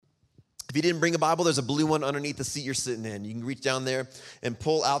If you didn't bring a Bible, there's a blue one underneath the seat you're sitting in. You can reach down there and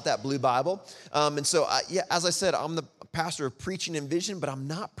pull out that blue Bible. As I said, I'm the pastor of Preaching and Vision, but I'm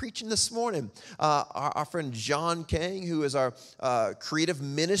not preaching this morning. Our friend John Kang, who is our creative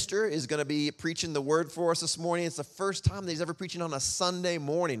minister, is going to be preaching the word for us this morning. It's the first time that he's ever preaching on a Sunday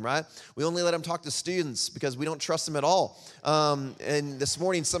morning, right? We only let him talk to students because we don't trust him at all. And this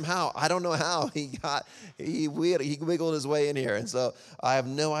morning, somehow, I don't know how, he wiggled his way in here. And so I have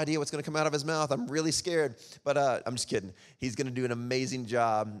no idea what's going to come out of his mouth. I'm really scared, but I'm just kidding. He's going to do an amazing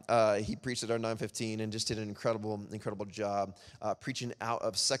job. He preached at our 9:15 and just did an incredible job preaching out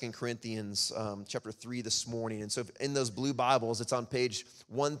of 2 Corinthians chapter 3 this morning. And so in those blue Bibles, it's on page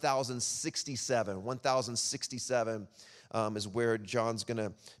 1067. 1067 is where John's going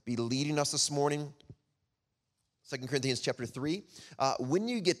to be leading us this morning. 2 Corinthians chapter 3. When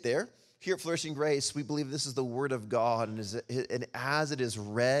you get there, here at Flourishing Grace, we believe this is the Word of God, and as it is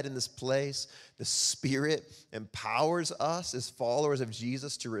read in this place, the Spirit empowers us as followers of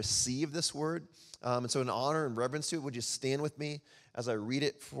Jesus to receive this Word. And so in honor and reverence to it, would you stand with me as I read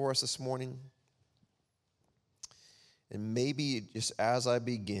it for us this morning? And maybe just as I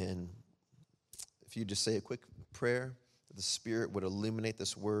begin, if you just say a quick prayer, that the Spirit would illuminate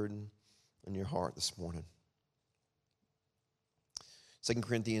this Word in your heart this morning. 2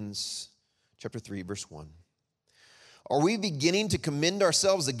 Corinthians chapter 3, verse 1. Are we beginning to commend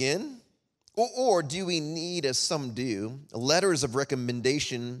ourselves again? Or do we need, as some do, letters of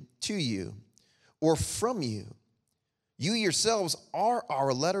recommendation to you or from you? You yourselves are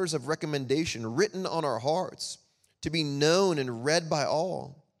our letters of recommendation written on our hearts to be known and read by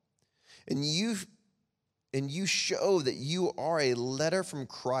all. And you show that you are a letter from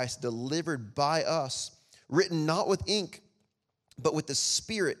Christ delivered by us, written not with ink, but with the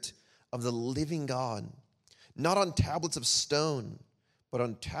Spirit of the living God, not on tablets of stone, but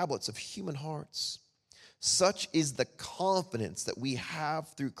on tablets of human hearts. Such is the confidence that we have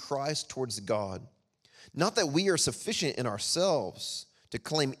through Christ towards God. Not that we are sufficient in ourselves to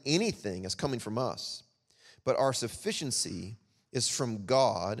claim anything as coming from us, but our sufficiency is from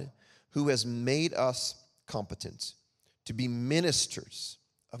God, who has made us competent to be ministers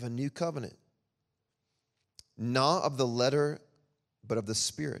of a new covenant, not of the letter, but of the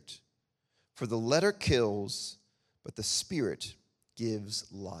Spirit. For the letter kills, but the Spirit gives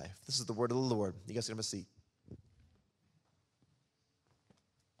life. This is the word of the Lord. You guys can have a seat.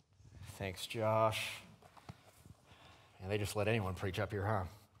 Thanks, Josh. And they just let anyone preach up here, huh?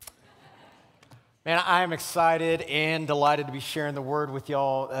 Man, I am excited and delighted to be sharing the word with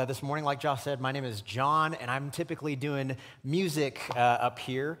y'all this morning. Like Josh said, my name is John, and I'm typically doing music up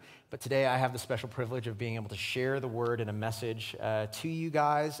here. But today I have the special privilege of being able to share the word and a message to you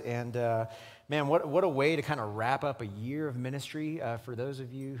guys. And man, what a way to kind of wrap up a year of ministry for those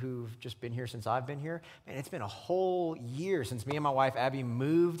of you who've just been here since I've been here. Man, it's been a whole year since me and my wife Abby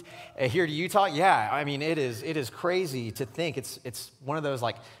moved here to Utah. Yeah, I mean, it is crazy to think. It's one of those,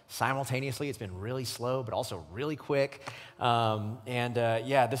 like, simultaneously it's been really slow but also really quick.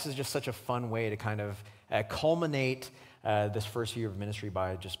 This is just such a fun way to kind of culminate this first year of ministry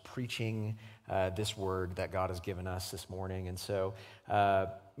by just preaching this word that God has given us this morning. And so,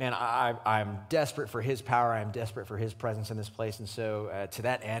 man, I'm desperate for his power. I'm desperate for his presence in this place. And so to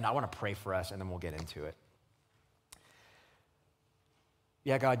that end, I want to pray for us, and then we'll get into it.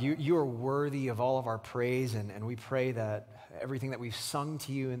 Yeah, God, you are worthy of all of our praise, and we pray that everything that we've sung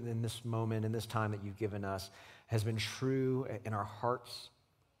to you in this moment, in this time that you've given us, has been true in our hearts.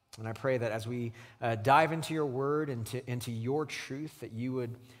 And I pray that as we dive into your word, into your truth, that you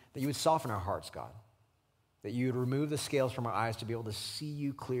would soften our hearts, God. That you would remove the scales from our eyes to be able to see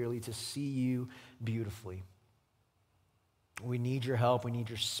you clearly, to see you beautifully. We need your help. We need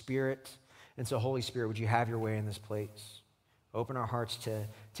your Spirit. And so, Holy Spirit, would you have your way in this place? Open our hearts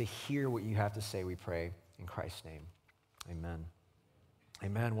to hear what you have to say, we pray. In Christ's name, amen.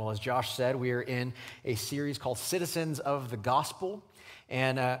 Amen. Well, as Josh said, we are in a series called Citizens of the Gospel.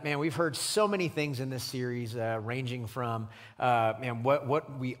 And man, we've heard so many things in this series, ranging from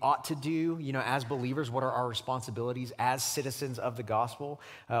what we ought to do, as believers. What are our responsibilities as citizens of the gospel,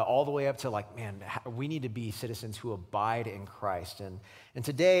 all the way up to, like, man, we need to be citizens who abide in Christ. And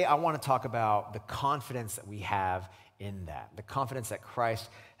today I want to talk about the confidence that we have in that, the confidence that Christ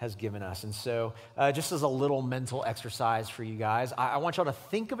has given us. And so just as a little mental exercise for you guys, I want y'all to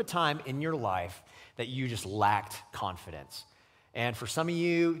think of a time in your life that you just lacked confidence. And for some of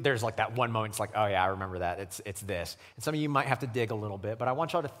you, there's like that one moment, it's like, oh yeah, I remember that, it's this. And some of you might have to dig a little bit, but I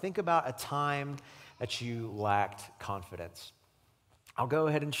want y'all to think about a time that you lacked confidence. I'll go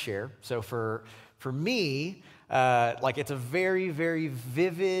ahead and share. So for me, Like it's a very, very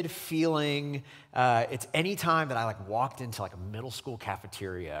vivid feeling. It's any time that I like walked into like a middle school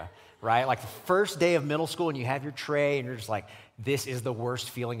cafeteria, right? Like the first day of middle school and you have your tray and you're just like, this is the worst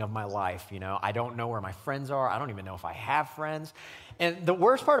feeling of my life. You know, I don't know where my friends are. I don't even know if I have friends. And the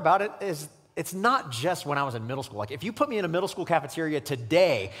worst part about it is it's not just when I was in middle school. Like if you put me in a middle school cafeteria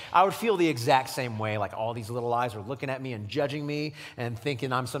today, I would feel the exact same way. Like all these little eyes are looking at me and judging me and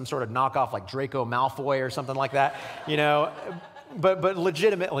thinking I'm some sort of knockoff like Draco Malfoy or something like that, you know. But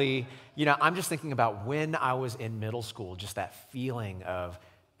legitimately, you know, I'm just thinking about when I was in middle school, just that feeling of,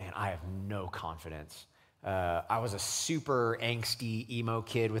 man, I have no confidence. I was a super angsty emo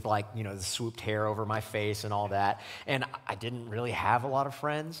kid with like, you know, the swooped hair over my face and all that. And I didn't really have a lot of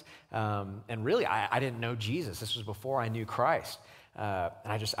friends. And really, I didn't know Jesus. This was before I knew Christ. And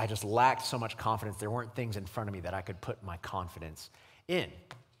I just lacked so much confidence. There weren't things in front of me that I could put my confidence in.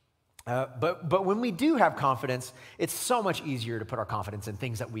 But when we do have confidence, it's so much easier to put our confidence in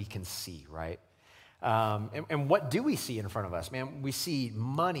things that we can see, right? And what do we see in front of us? Man, we see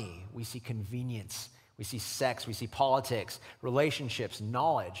money, we see convenience, we see sex, we see politics, relationships,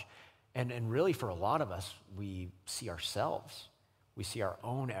 knowledge. And really for a lot of us, we see ourselves. We see our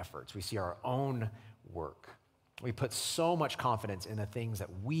own efforts. We see our own work. We put so much confidence in the things that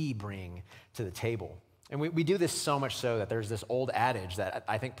we bring to the table. And we do this so much so that there's this old adage that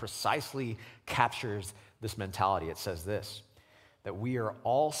I think precisely captures this mentality. It says this, that we are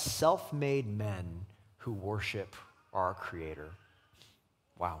all self-made men who worship our Creator.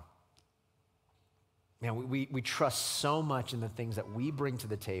 Wow. Man, we trust so much in the things that we bring to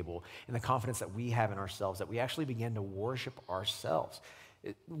the table and the confidence that we have in ourselves that we actually begin to worship ourselves.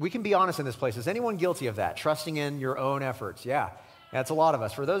 We can be honest in this place. Is anyone guilty of that? Trusting in your own efforts? Yeah, that's a lot of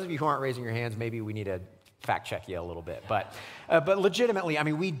us. For those of you who aren't raising your hands, maybe we need to fact check you a little bit. But legitimately, I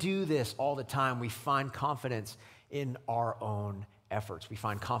mean, we do this all the time. We find confidence in our own efforts. We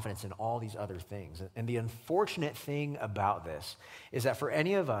find confidence in all these other things. And the unfortunate thing about this is that for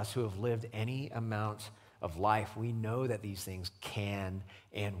any of us who have lived any amount of life, we know that these things can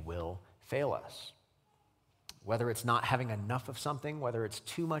and will fail us. Whether it's not having enough of something, whether it's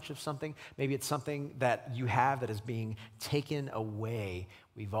too much of something, maybe it's something that you have that is being taken away.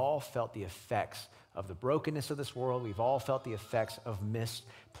 We've all felt the effects of the brokenness of this world. We've all felt the effects of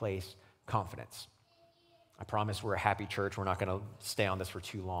misplaced confidence. I promise we're a happy church. We're not going to stay on this for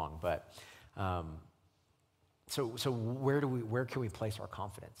too long. But so where can we place our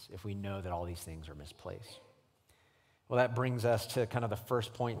confidence if we know that all these things are misplaced? Well, that brings us to kind of the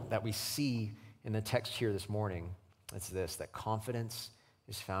first point that we see in the text here this morning. It's this, that confidence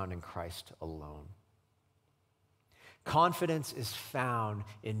is found in Christ alone. Confidence is found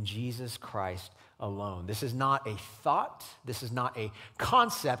in Jesus Christ alone. This is not a thought. This is not a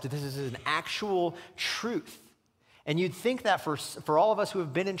concept. This is an actual truth. And you'd think that for all of us who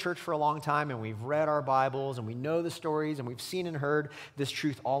have been in church for a long time and we've read our Bibles and we know the stories and we've seen and heard this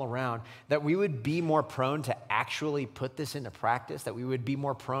truth all around, that we would be more prone to actually put this into practice, that we would be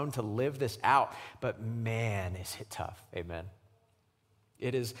more prone to live this out. But man, is it tough. Amen.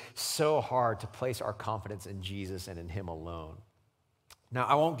 It is so hard to place our confidence in Jesus and in Him alone. Now,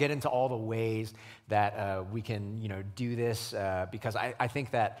 I won't get into all the ways that we can, do this because I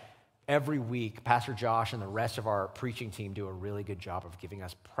think that every week, Pastor Josh and the rest of our preaching team do a really good job of giving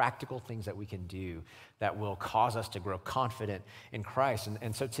us practical things that we can do that will cause us to grow confident in Christ.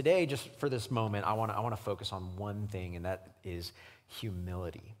 And so today, just for this moment, I want to focus on one thing, and that is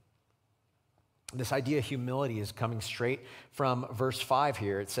humility. This idea of humility is coming straight from verse 5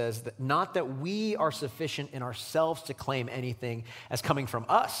 here. It says, that not that we are sufficient in ourselves to claim anything as coming from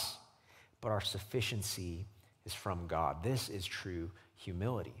us, but our sufficiency is from God. This is true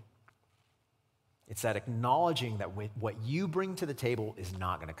humility. It's that acknowledging that what you bring to the table is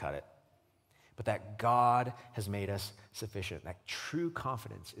not going to cut it, but that God has made us sufficient. That true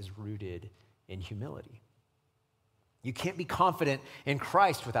confidence is rooted in humility. You can't be confident in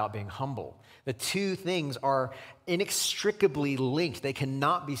Christ without being humble. The two things are inextricably linked. They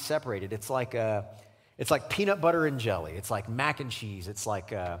cannot be separated. It's like peanut butter and jelly. It's like mac and cheese. It's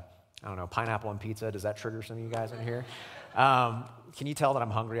like, pineapple and pizza. Does that trigger some of you guys in here? Can you tell that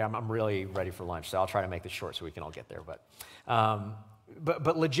I'm hungry? I'm really ready for lunch, so I'll try to make this short so we can all get there.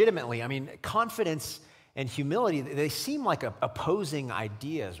 But legitimately, I mean, confidence and humility, they seem like opposing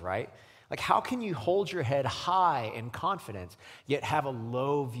ideas, right? Like, how can you hold your head high in confidence, yet have a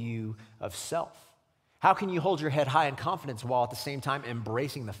low view of self? How can you hold your head high in confidence while at the same time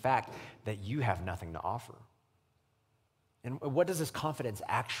embracing the fact that you have nothing to offer? And what does this confidence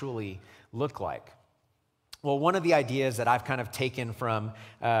actually look like? Well, one of the ideas that I've kind of taken from,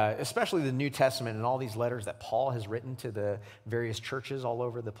 especially the New Testament and all these letters that Paul has written to the various churches all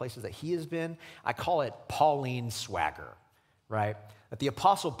over the places that he has been, I call it Pauline swagger, right? That the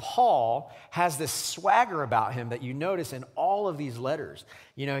Apostle Paul has this swagger about him that you notice in all of these letters.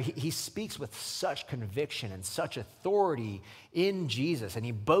 You know, he speaks with such conviction and such authority in Jesus, and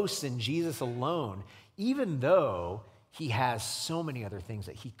he boasts in Jesus alone, even though he has so many other things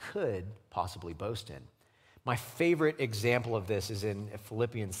that he could possibly boast in. My favorite example of this is in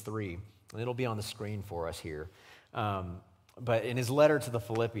Philippians 3, and it'll be on the screen for us here. But in his letter to the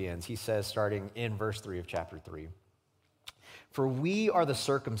Philippians, he says, starting in verse 3 of chapter 3, "For we are the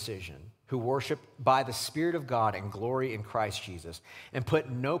circumcision who worship by the Spirit of God and glory in Christ Jesus and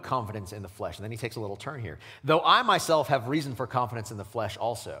put no confidence in the flesh." And then he takes a little turn here. "Though I myself have reason for confidence in the flesh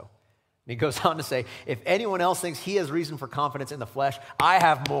also." And he goes on to say, "If anyone else thinks he has reason for confidence in the flesh, I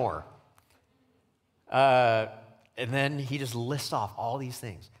have more." And then he just lists off all these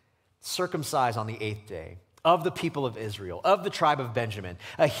things. "Circumcised on the 8th day, of the people of Israel, of the tribe of Benjamin,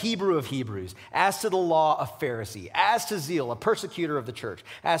 a Hebrew of Hebrews, as to the law, a Pharisee, as to zeal, a persecutor of the church,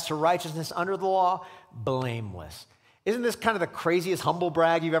 as to righteousness under the law, blameless." Isn't this kind of the craziest humble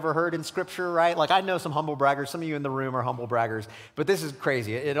brag you've ever heard in Scripture, right? Like, I know some humble braggers. Some of you in the room are humble braggers, but this is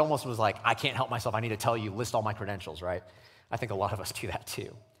crazy. It almost was like, I can't help myself. I need to tell you, list all my credentials, right? I think a lot of us do that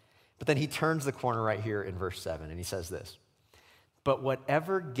too. But then he turns the corner right here in verse 7, and he says this, "But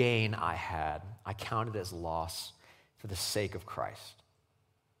whatever gain I had, I counted as loss for the sake of Christ.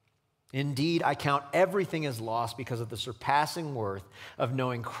 Indeed, I count everything as loss because of the surpassing worth of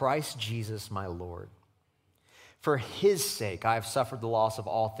knowing Christ Jesus my Lord. For his sake, I have suffered the loss of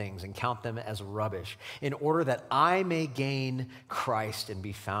all things and count them as rubbish, in order that I may gain Christ and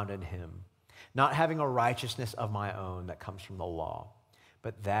be found in him, not having a righteousness of my own that comes from the law,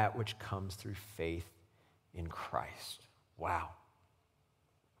 but that which comes through faith in Christ." Wow.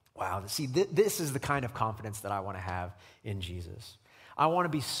 Wow. See, this is the kind of confidence that I want to have in Jesus. I want to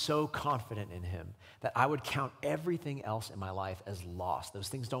be so confident in him that I would count everything else in my life as lost. Those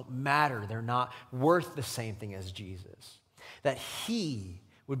things don't matter. They're not worth the same thing as Jesus. That he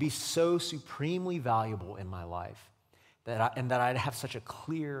would be so supremely valuable in my life that I'd have such a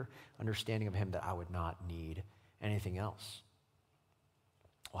clear understanding of him that I would not need anything else.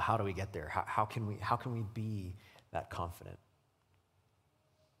 Well, how do we get there? How can we be that confident?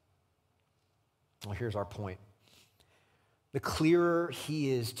 Well, here's our point. The clearer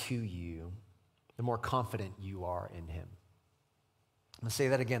he is to you, the more confident you are in him. I'm going to say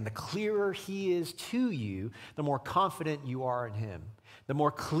that again. The clearer he is to you, the more confident you are in him. The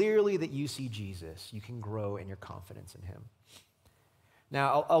more clearly that you see Jesus, you can grow in your confidence in him.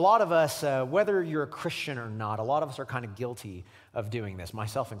 Now, a lot of us, whether you're a Christian or not, a lot of us are kind of guilty of doing this,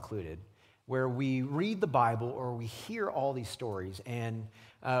 myself included, where we read the Bible or we hear all these stories and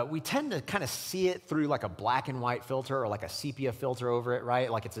we tend to kind of see it through like a black and white filter or like a sepia filter over it,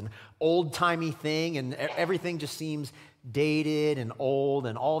 right? Like it's an old-timey thing and everything just seems dated and old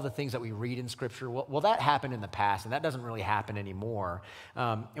and all the things that we read in Scripture. Well, that happened in the past and that doesn't really happen anymore.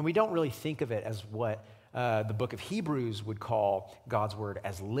 And we don't really think of it as what the book of Hebrews would call God's word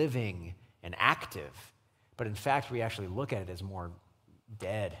as living and active. But in fact, we actually look at it as more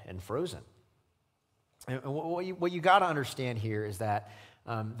dead and frozen. And what you got to understand here is that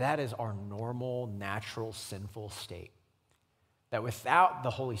that is our normal, natural, sinful state. That without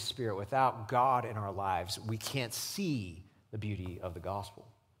the Holy Spirit, without God in our lives, we can't see the beauty of the gospel.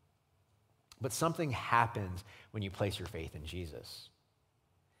 But something happens when you place your faith in Jesus.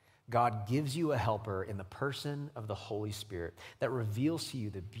 God gives you a helper in the person of the Holy Spirit that reveals to you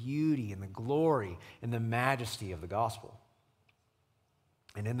the beauty and the glory and the majesty of the gospel.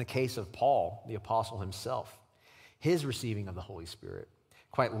 And in the case of Paul, the apostle himself, his receiving of the Holy Spirit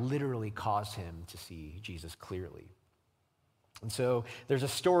quite literally caused him to see Jesus clearly. And so there's a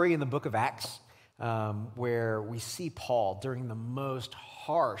story in the book of Acts where we see Paul during the most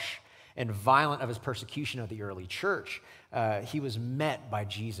harsh and violent of his persecution of the early church. He was met by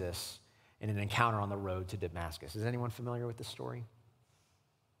Jesus in an encounter on the road to Damascus. Is anyone familiar with this story?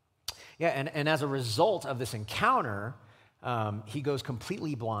 Yeah, and as a result of this encounter, he goes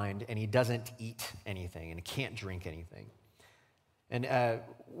completely blind and he doesn't eat anything and he can't drink anything. And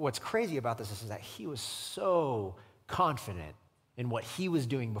what's crazy about this is that he was so confident in what he was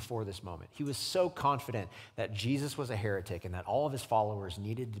doing before this moment. He was so confident that Jesus was a heretic and that all of his followers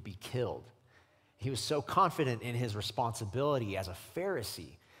needed to be killed. He was so confident in his responsibility as a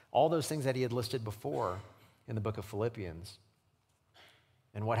Pharisee, all those things that he had listed before in the book of Philippians.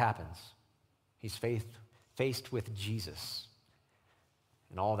 And what happens? He's faced with Jesus.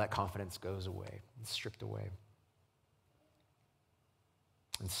 And all that confidence goes away, it's stripped away.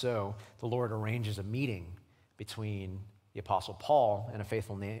 And so the Lord arranges a meeting between the Apostle Paul and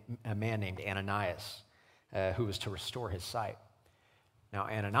a man named Ananias, who was to restore his sight. Now,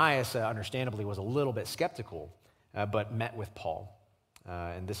 Ananias, understandably, was a little bit skeptical, but met with Paul.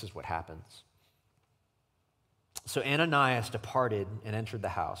 And this is what happens. So Ananias departed and entered the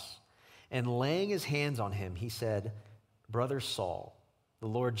house. And laying his hands on him, he said, "Brother Saul, the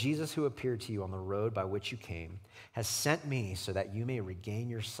Lord Jesus who appeared to you on the road by which you came has sent me so that you may regain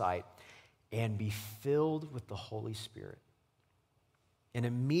your sight and be filled with the Holy Spirit." And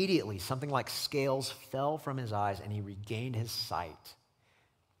immediately something like scales fell from his eyes and he regained his sight.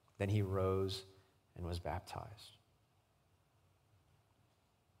 Then he rose and was baptized.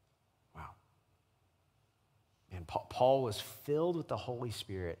 Wow. And Paul was filled with the Holy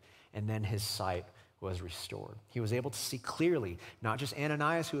Spirit, and then his sight was restored. He was able to see clearly, not just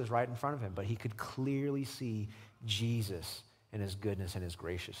Ananias who was right in front of him, but he could clearly see Jesus and his goodness and his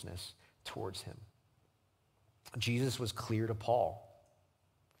graciousness towards him. Jesus was clear to Paul.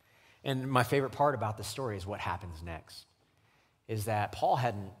 And my favorite part about this story is what happens next, is that Paul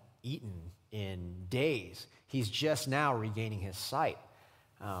hadn't eaten in days. He's just now regaining his sight.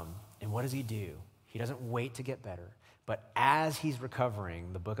 And what does he do? He doesn't wait to get better. But as he's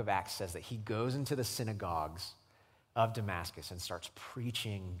recovering, the book of Acts says that he goes into the synagogues of Damascus and starts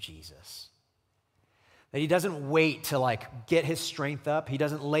preaching Jesus. That he doesn't wait to get his strength up. He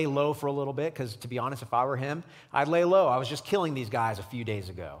doesn't lay low for a little bit, because to be honest, if I were him, I'd lay low. I was just killing these guys a few days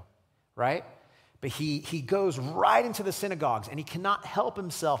ago, right? But he goes right into the synagogues, and he cannot help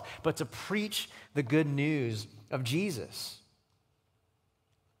himself but to preach the good news of Jesus.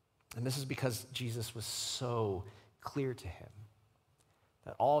 And this is because Jesus was so clear to him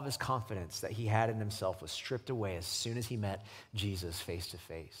that all of his confidence that he had in himself was stripped away as soon as he met Jesus face to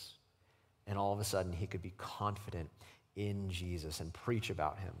face. And all of a sudden, he could be confident in Jesus and preach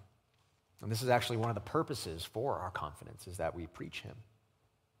about him. And this is actually one of the purposes for our confidence, is that we preach him.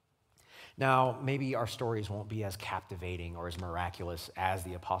 Now, maybe our stories won't be as captivating or as miraculous as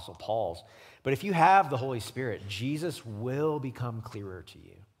the Apostle Paul's, but if you have the Holy Spirit, Jesus will become clearer to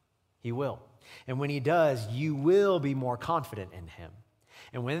you. He will. And when he does, you will be more confident in him.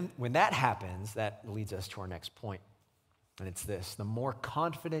 And when that happens, that leads us to our next point. And it's this: the more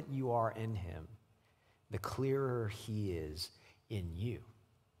confident you are in him, the clearer he is in you.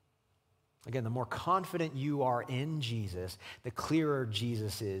 Again, the more confident you are in Jesus, the clearer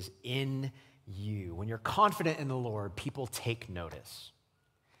Jesus is in you. When you're confident in the Lord, people take notice.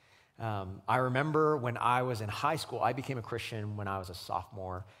 I remember when I was in high school, I became a Christian when I was a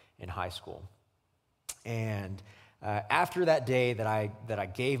sophomore in high school. And after that day that I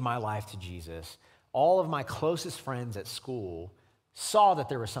gave my life to Jesus, all of my closest friends at school saw that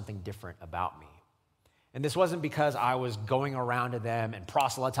there was something different about me. And this wasn't because I was going around to them and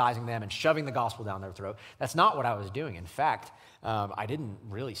proselytizing them and shoving the gospel down their throat. That's not what I was doing. In fact, I didn't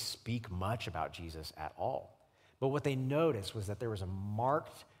really speak much about Jesus at all. But what they noticed was that there was a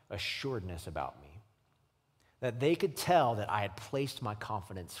marked assuredness about me, that they could tell that I had placed my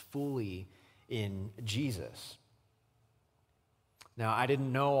confidence fully in Jesus. Now, I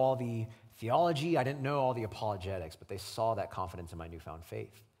didn't know all the theology, I didn't know all the apologetics, but they saw that confidence in my newfound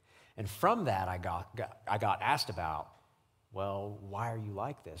faith. And from that, I got asked about, well, why are you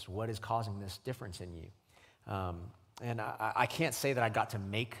like this? What is causing this difference in you? And I can't say that I got to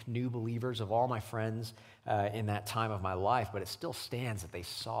make new believers of all my friends in that time of my life, but it still stands that they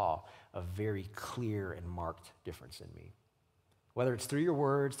saw a very clear and marked difference in me. Whether it's through your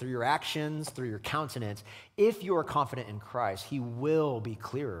words, through your actions, through your countenance, if you are confident in Christ, he will be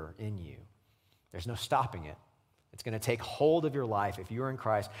clearer in you. There's no stopping it. It's going to take hold of your life. If you are in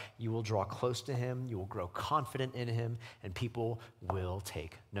Christ, you will draw close to him, you will grow confident in him, and people will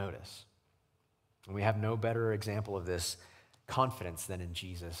take notice. And we have no better example of this confidence than in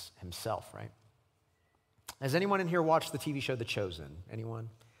Jesus himself, right? Has anyone in here watched the TV show The Chosen? Anyone?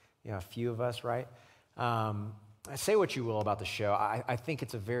 Yeah, a few of us, right? Say what you will about the show. I think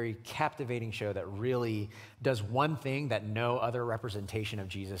it's a very captivating show that really does one thing that no other representation of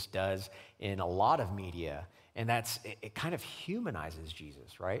Jesus does in a lot of media, and that's it kind of humanizes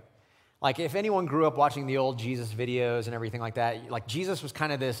Jesus, right? Like if anyone grew up watching the old Jesus videos and everything like that, like Jesus was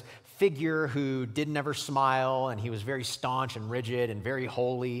kind of this figure who didn't ever smile, and he was very staunch and rigid and very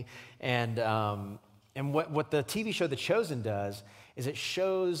holy. And what the TV show The Chosen does is it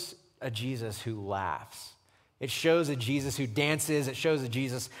shows a Jesus who laughs. It shows a Jesus who dances. It shows a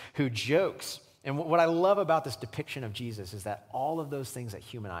Jesus who jokes. And what I love about this depiction of Jesus is that all of those things that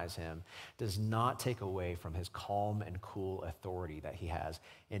humanize him does not take away from his calm and cool authority that he has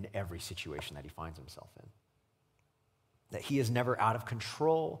in every situation that he finds himself in. That he is never out of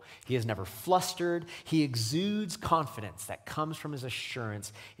control, he is never flustered, he exudes confidence that comes from his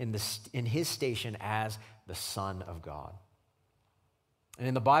assurance in his station as the Son of God. And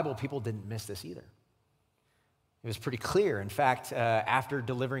in the Bible, people didn't miss this either. It was pretty clear. In fact, after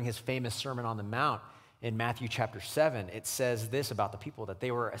delivering his famous Sermon on the Mount in Matthew chapter 7, it says this about the people, that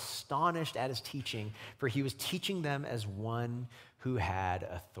they were astonished at his teaching, for he was teaching them as one who had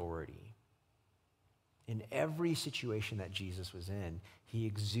authority. In every situation that Jesus was in, he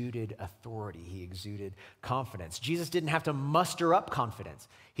exuded authority. He exuded confidence. Jesus didn't have to muster up confidence.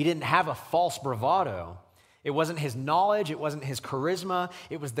 He didn't have a false bravado. It wasn't his knowledge, it wasn't his charisma,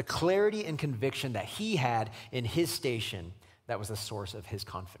 it was the clarity and conviction that he had in his station that was the source of his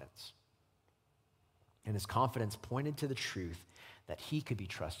confidence. And his confidence pointed to the truth that he could be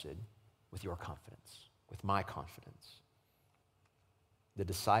trusted with your confidence, with my confidence. The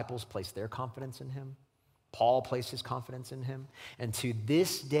disciples placed their confidence in him. Paul placed his confidence in him. And to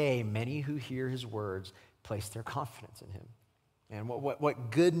this day, many who hear his words place their confidence in him. And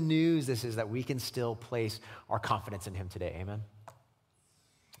what good news this is that we can still place our confidence in him today. Amen?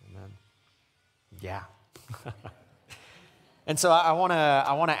 Amen. Yeah. And so I want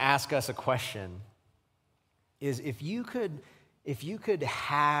to ask us a question. Is if you could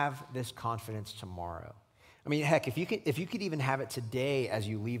have this confidence tomorrow. I mean, heck, if you could even have it today as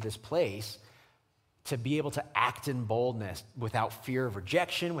you leave this place, to be able to act in boldness without fear of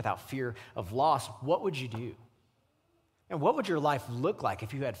rejection, without fear of loss, what would you do? And what would your life look like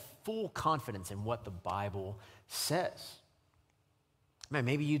if you had full confidence in what the Bible says? Man,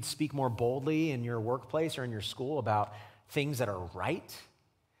 maybe you'd speak more boldly in your workplace or in your school about things that are right.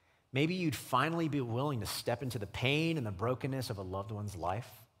 Maybe you'd finally be willing to step into the pain and the brokenness of a loved one's life.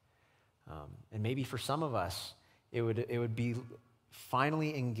 And maybe for some of us, it would be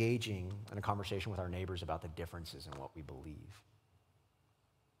finally engaging in a conversation with our neighbors about the differences in what we believe.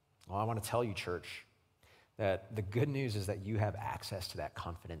 Well, I want to tell you, church, that the good news is that you have access to that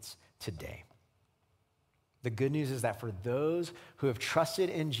confidence today. The good news is that for those who have trusted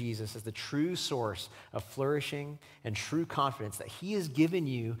in Jesus as the true source of flourishing and true confidence, that he has given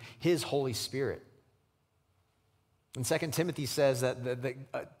you his Holy Spirit. And 2 Timothy says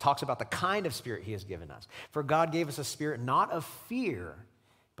that talks about the kind of spirit he has given us. For God gave us a spirit not of fear,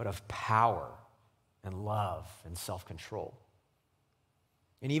 but of power and love and self-control.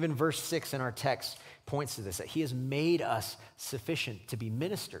 And even verse 6 in our text points to this, that he has made us sufficient to be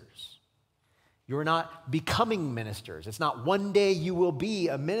ministers. You're not becoming ministers. It's not one day you will be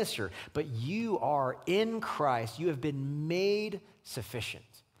a minister, but you are in Christ. You have been made sufficient.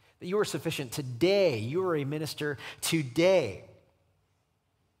 That you are sufficient today. You are a minister today.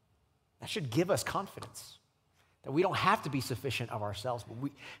 That should give us confidence. That we don't have to be sufficient of ourselves,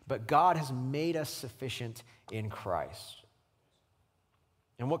 but God has made us sufficient in Christ.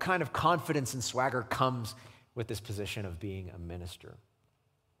 And what kind of confidence and swagger comes with this position of being a minister?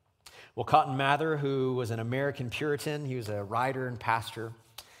 Well, Cotton Mather, who was an American Puritan, he was a writer and pastor.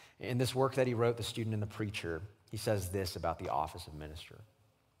 In this work that he wrote, The Student and the Preacher, he says this about the office of minister.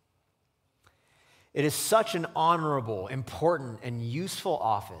 It is such an honorable, important, and useful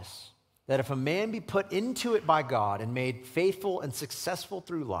office that if a man be put into it by God and made faithful and successful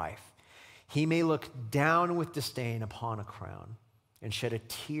through life, he may look down with disdain upon a crown and shed a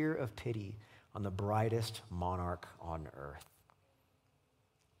tear of pity on the brightest monarch on earth.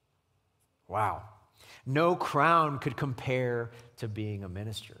 Wow. No crown could compare to being a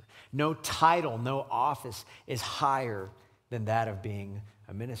minister. No title, no office is higher than that of being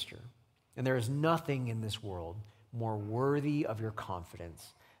a minister. And there is nothing in this world more worthy of your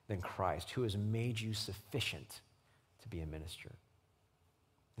confidence than Christ, who has made you sufficient to be a minister.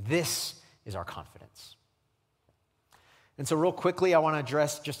 This is our confidence. And so real quickly, I want to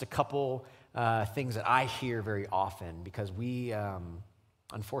address just a couple things that I hear very often, because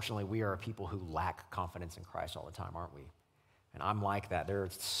unfortunately, we are a people who lack confidence in Christ all the time, aren't we? And I'm like that. There are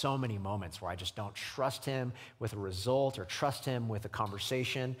so many moments where I just don't trust him with a result or trust him with a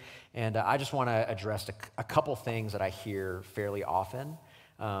conversation. And I just want to address a couple things that I hear fairly often.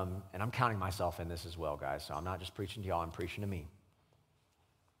 And I'm counting myself in this as well, guys. So I'm not just preaching to y'all, I'm preaching to me.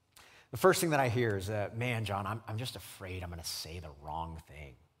 The first thing that I hear is that, man, John, I'm just afraid I'm going to say the wrong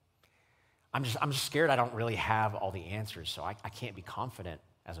thing. I'm just scared I don't really have all the answers, so I can't be confident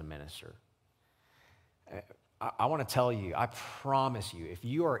as a minister. I want to tell you, I promise you, if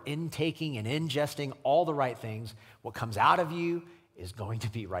you are intaking and ingesting all the right things, what comes out of you is going to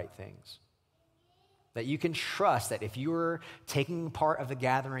be right things. That you can trust that if you are taking part of the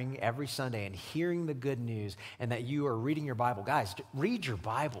gathering every Sunday and hearing the good news and that you are reading your Bible, guys, read your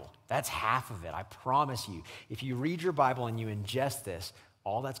Bible. That's half of it, I promise you. If you read your Bible and you ingest this,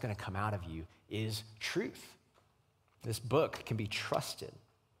 all that's going to come out of you is truth. This book can be trusted.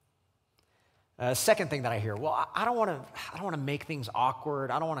 Second thing that I hear, well, I don't want to make things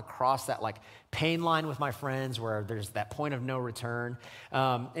awkward. I don't want to cross that like pain line with my friends where there's that point of no return.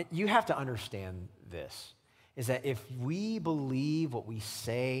 You have to understand this, is that if we believe what we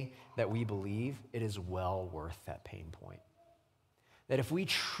say that we believe, it is well worth that pain point. That if we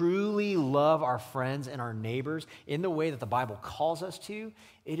truly love our friends and our neighbors in the way that the Bible calls us to,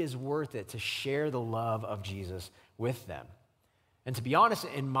 it is worth it to share the love of Jesus with them. And to be honest,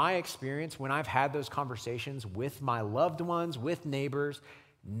 in my experience, when I've had those conversations with my loved ones, with neighbors,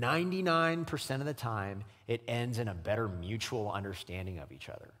 99% of the time, it ends in a better mutual understanding of each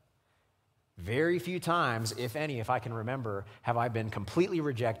other. Very few times, if any, if I can remember, have I been completely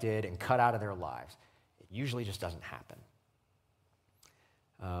rejected and cut out of their lives. It usually just doesn't happen.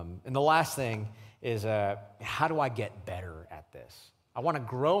 And the last thing is, how do I get better at this? I want to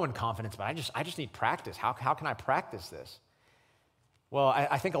grow in confidence, but I just need practice. How can I practice this? Well,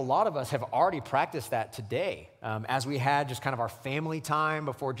 I think a lot of us have already practiced that today. As we had just kind of our family time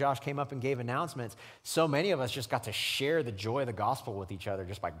before Josh came up and gave announcements, so many of us just got to share the joy of the gospel with each other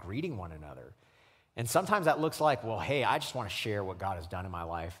just by greeting one another. And sometimes that looks like, well, hey, I just want to share what God has done in my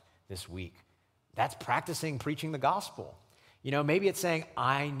life this week. That's practicing preaching the gospel. You know, maybe it's saying,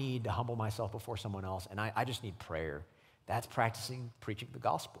 I need to humble myself before someone else, and I just need prayer. That's practicing preaching the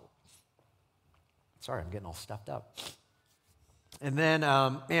gospel. Sorry, I'm getting all stuffed up. And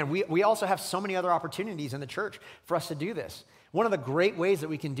then, we also have so many other opportunities in the church for us to do this. One of the great ways that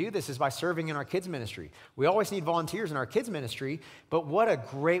we can do this is by serving in our kids' ministry. We always need volunteers in our kids' ministry, but what a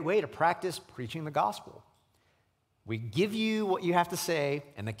great way to practice preaching the gospel. We give you what you have to say,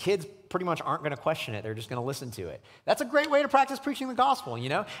 and the kids pretty much aren't going to question it. They're just going to listen to it. That's a great way to practice preaching the gospel, you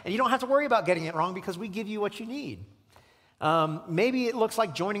know? And you don't have to worry about getting it wrong because we give you what you need. Maybe it looks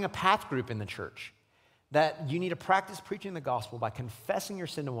like joining a path group in the church. That you need to practice preaching the gospel by confessing your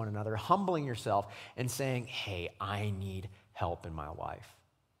sin to one another, humbling yourself, and saying, hey, I need help in my life.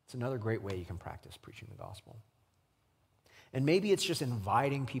 It's another great way you can practice preaching the gospel. And maybe it's just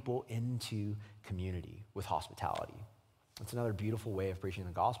inviting people into community with hospitality. It's another beautiful way of preaching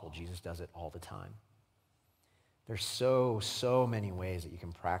the gospel. Jesus does it all the time. There's so many ways that you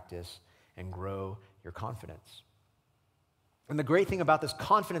can practice and grow your confidence. And the great thing about this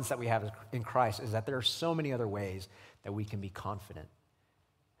confidence that we have in Christ is that there are so many other ways that we can be confident.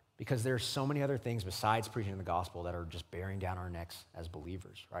 Because there are so many other things besides preaching the gospel that are just bearing down our necks as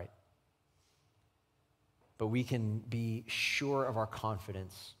believers, right? But we can be sure of our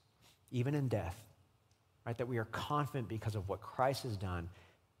confidence, even in death, right? That we are confident because of what Christ has done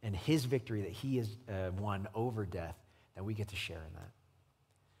and his victory that he has won over death, that we get to share in that.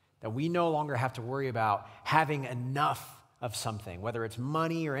 That we no longer have to worry about having enough of something, whether it's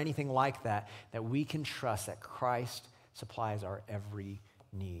money or anything like that, that we can trust that Christ supplies our every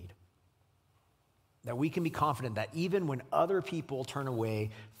need. That we can be confident that even when other people turn away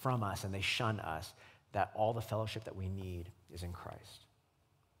from us and they shun us, that all the fellowship that we need is in Christ.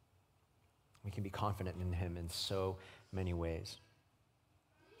 We can be confident in him in so many ways.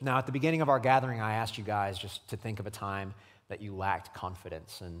 Now, at the beginning of our gathering, I asked you guys just to think of a time that you lacked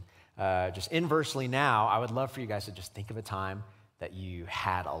confidence. And just inversely now, I would love for you guys to just think of a time that you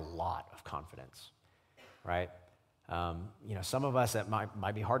had a lot of confidence, right? Some of us, that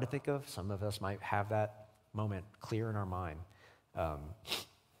might be hard to think of. Some of us might have that moment clear in our mind.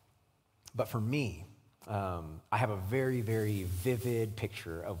 But for me, I have a very, very vivid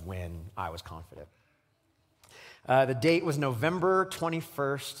picture of when I was confident. The date was November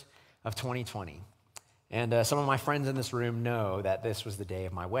 21st of 2020. And some of my friends in this room know that this was the day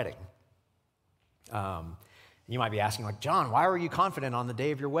of my wedding. You might be asking, like, John, why were you confident on the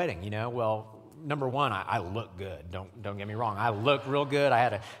day of your wedding? You know, well, number one, I look good. Don't get me wrong. I looked real good. I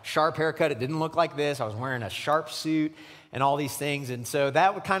had a sharp haircut. It didn't look like this. I was wearing a sharp suit and all these things. And so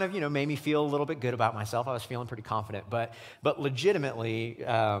that would kind of, made me feel a little bit good about myself. I was feeling pretty confident. But legitimately,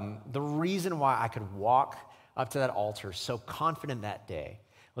 the reason why I could walk up to that altar so confident that day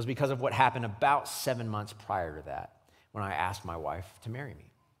was because of what happened about 7 months prior to that, when I asked my wife to marry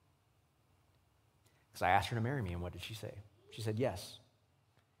me. Because I asked her to marry me, and what did she say? She said yes.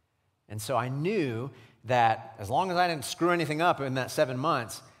 And so I knew that as long as I didn't screw anything up in that 7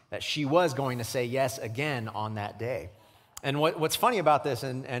 months, that she was going to say yes again on that day. And what's funny about this,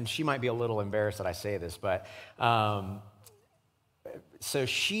 and she might be a little embarrassed that I say this, but So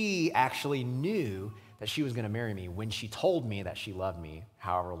she actually knew that she was going to marry me when she told me that she loved me,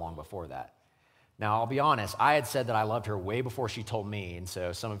 however long before that. Now, I'll be honest, I had said that I loved her way before she told me, and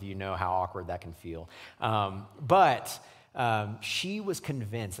so some of you know how awkward that can feel. But she was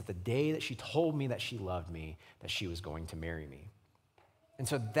convinced that the day that she told me that she loved me, that she was going to marry me. And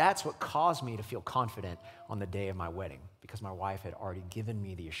so that's what caused me to feel confident on the day of my wedding, because my wife had already given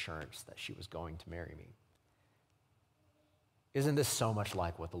me the assurance that she was going to marry me. Isn't this so much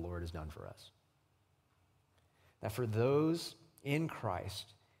like what the Lord has done for us? That for those in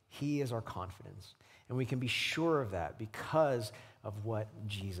Christ, He is our confidence. And we can be sure of that because of what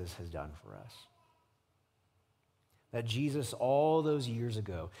Jesus has done for us. That Jesus, all those years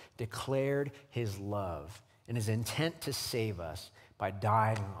ago, declared His love and His intent to save us by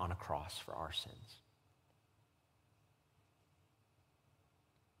dying on a cross for our sins.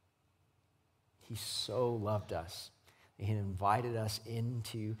 He so loved us. He invited us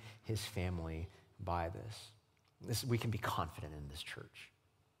into His family by this. We can be confident in this church.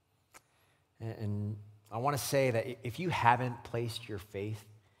 And I want to say that if you haven't placed your faith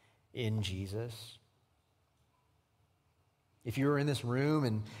in Jesus, if you're in this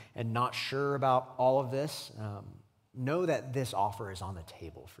room and not sure about all of this, know that this offer is on the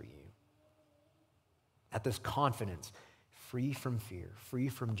table for you. That this confidence, free from fear, free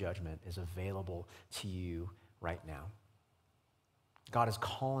from judgment, is available to you right now. God is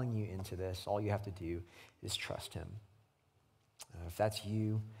calling you into this. All you have to do is trust Him. If that's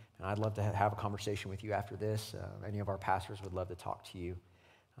you, and I'd love to have a conversation with you after this. Any of our pastors would love to talk to you.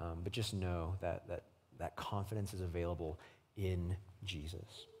 But just know that confidence is available in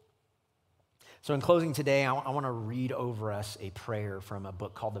Jesus. So in closing today, I want to read over us a prayer from a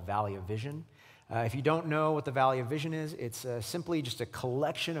book called The Valley of Vision. If you don't know what the Valley of Vision is, it's simply just a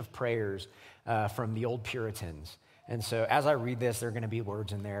collection of prayers from the old Puritans. And so as I read this, there are going to be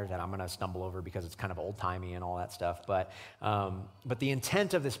words in there that I'm going to stumble over because it's kind of old-timey and all that stuff. But the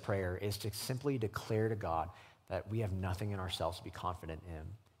intent of this prayer is to simply declare to God that we have nothing in ourselves to be confident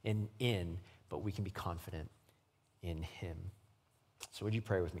in, but we can be confident in Him. So would you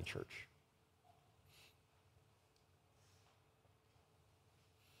pray with me, church?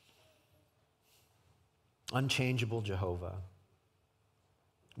 Unchangeable Jehovah,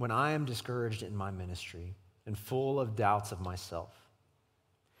 when I am discouraged in my ministry and full of doubts of myself,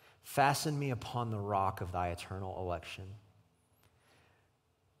 fasten me upon the rock of thy eternal election.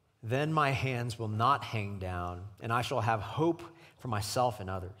 Then my hands will not hang down, and I shall have hope for myself and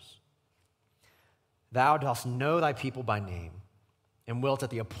others. Thou dost know thy people by name, and wilt at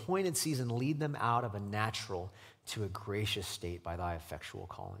the appointed season lead them out of a natural to a gracious state by thy effectual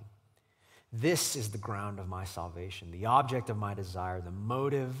calling. This is the ground of my salvation, the object of my desire, the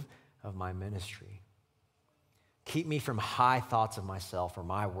motive of my ministry. Keep me from high thoughts of myself or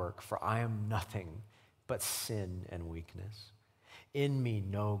my work, for I am nothing but sin and weakness. In me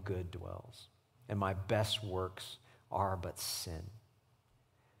no good dwells, and my best works are but sin.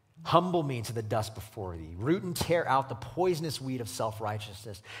 Humble me to the dust before thee. Root and tear out the poisonous weed of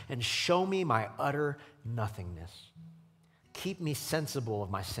self-righteousness, and show me my utter nothingness. Keep me sensible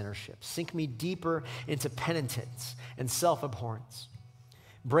of my sinnership. Sink me deeper into penitence and self-abhorrence.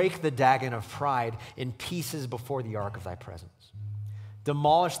 Break the dagon of pride in pieces before the ark of thy presence.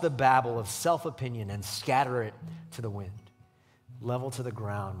 Demolish the babble of self-opinion and scatter it to the wind. Level to the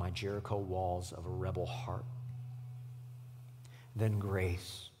ground my Jericho walls of a rebel heart. Then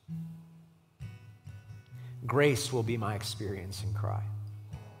grace will be my experience and cry.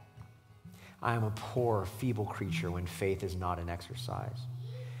 I am a poor, feeble creature when faith is not an exercise,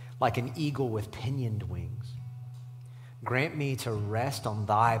 like an eagle with pinioned wings. Grant me to rest on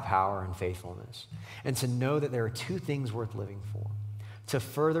thy power and faithfulness, and to know that there are two things worth living for: to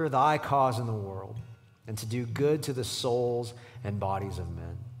further thy cause in the world, and to do good to the souls and bodies of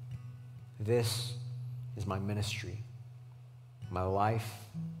men. This is my ministry, my life,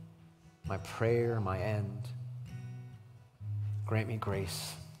 my prayer, my end. Grant me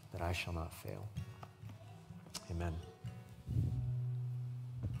grace that I shall not fail. Amen.